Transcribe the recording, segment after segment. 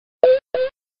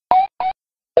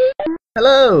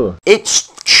Hello! It's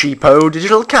Cheepo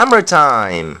digital camera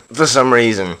time! For some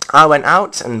reason, I went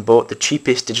out and bought the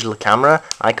cheapest digital camera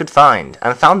I could find,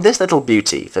 and found this little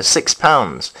beauty for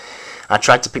 £6. I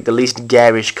tried to pick the least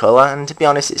garish colour, and to be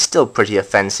honest, it's still pretty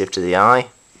offensive to the eye.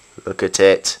 Look at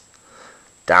it.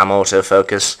 Damn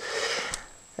autofocus.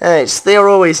 They are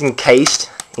always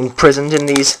encased, imprisoned in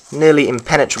these nearly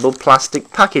impenetrable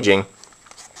plastic packaging.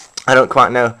 I don't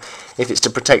quite know if it's to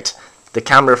protect the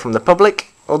camera from the public,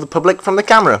 or the public from the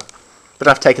camera. But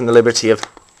I've taken the liberty of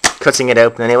cutting it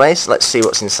open anyway, so let's see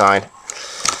what's inside.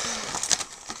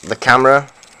 The camera,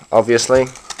 obviously,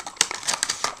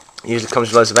 usually comes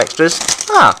with loads of extras.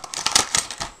 A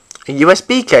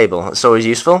USB cable, that's always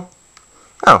useful.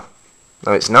 Oh,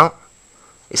 no it's not.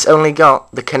 It's only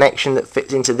got the connection that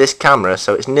fits into this camera,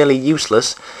 so it's nearly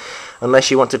useless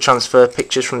unless you want to transfer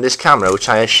pictures from this camera, which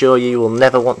I assure you will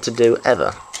never want to do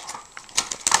ever.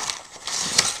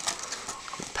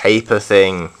 Paper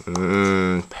thing.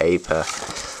 Paper.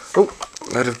 Oh,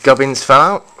 a load of gubbins fell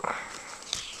out.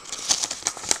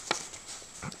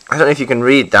 I don't know if you can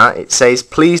read that. It says,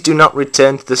 please do not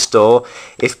return to the store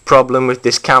if problem with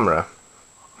this camera.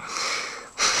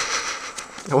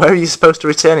 Where are you supposed to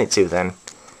return it to then?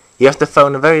 You have to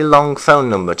phone a very long phone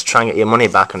number to try and get your money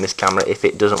back on this camera if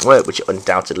it doesn't work, which it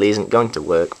undoubtedly isn't going to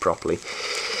work properly.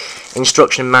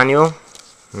 Instruction manual.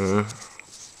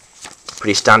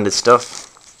 Pretty standard stuff.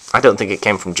 I don't think it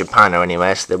came from Japan or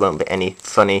anywhere, so there won't be any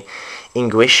funny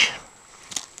English.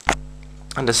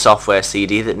 And a software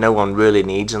CD that no one really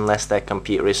needs unless their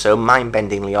computer is so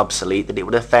mind-bendingly obsolete that it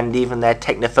would offend even their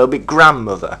technophobic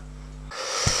grandmother.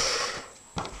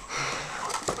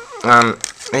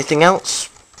 Anything else?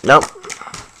 Nope.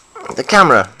 The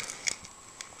camera.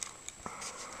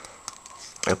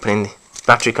 Opening the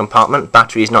battery compartment.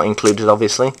 Battery is not included,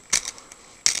 obviously.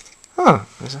 Oh,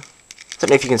 I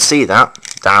don't know if you can see that.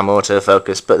 Damn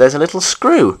autofocus, but there's a little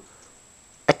screw.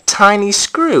 A tiny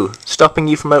screw stopping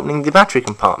you from opening the battery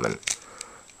compartment.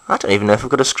 I don't even know if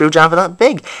I've got a screwdriver that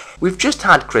big. We've just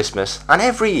had Christmas, and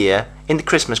every year in the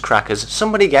Christmas crackers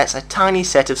somebody gets a tiny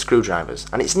set of screwdrivers,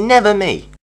 and it's never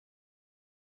me.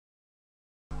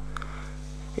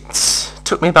 It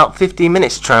took me about 15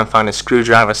 minutes to try and find a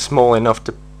screwdriver small enough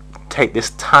to take this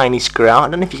tiny screw out. I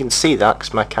don't know if you can see that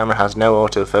because my camera has no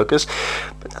autofocus,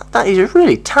 but that is a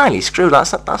really tiny screw.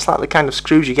 That's like the kind of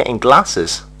screws you get in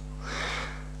glasses.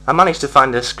 I managed to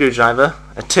find a screwdriver,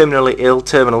 a terminally ill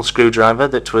terminal screwdriver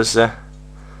that was I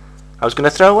was going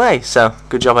to throw away, so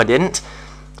good job I didn't.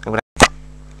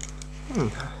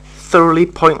 Thoroughly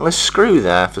pointless screw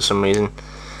there for some reason,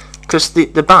 because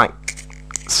the back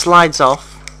slides off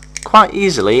quite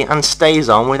easily and stays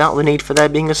on without the need for there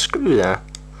being a screw there.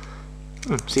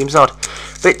 Seems odd.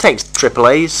 But it takes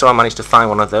AAA's, so I managed to find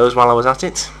one of those while I was at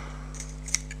it.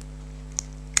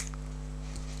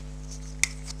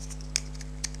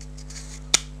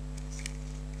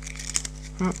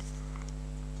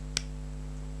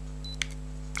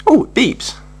 Oh, it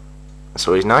beeps. That's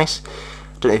always nice.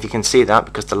 I don't know if you can see that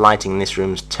because the lighting in this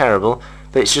room's terrible,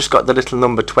 but it's just got the little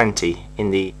number 20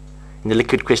 in the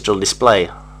liquid crystal display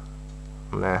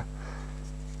on there.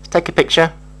 Let's take a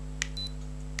picture.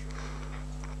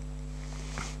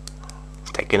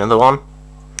 Take another one,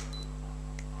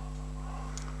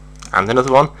 and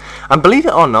another one, and believe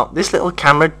it or not, this little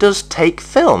camera does take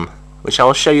film, which I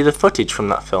will show you the footage from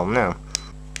that film now.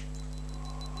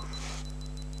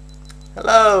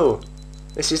 Hello,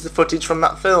 this is the footage from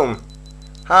that film.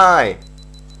 Hi.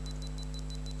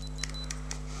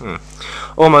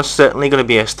 Almost certainly going to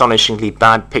be astonishingly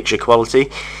bad picture quality,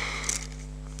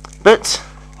 but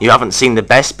you haven't seen the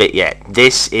best bit yet.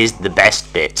 This is the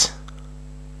best bit.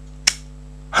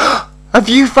 A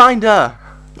viewfinder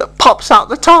that pops out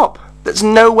the top, that's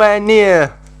nowhere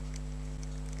near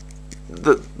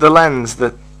the lens,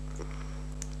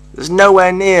 there's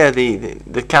nowhere near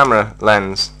the camera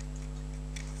lens.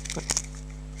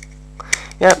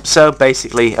 Yep, so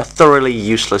basically a thoroughly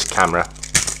useless camera.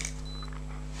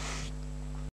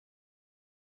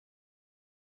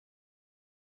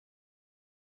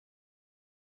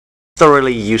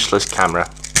 Thoroughly useless camera.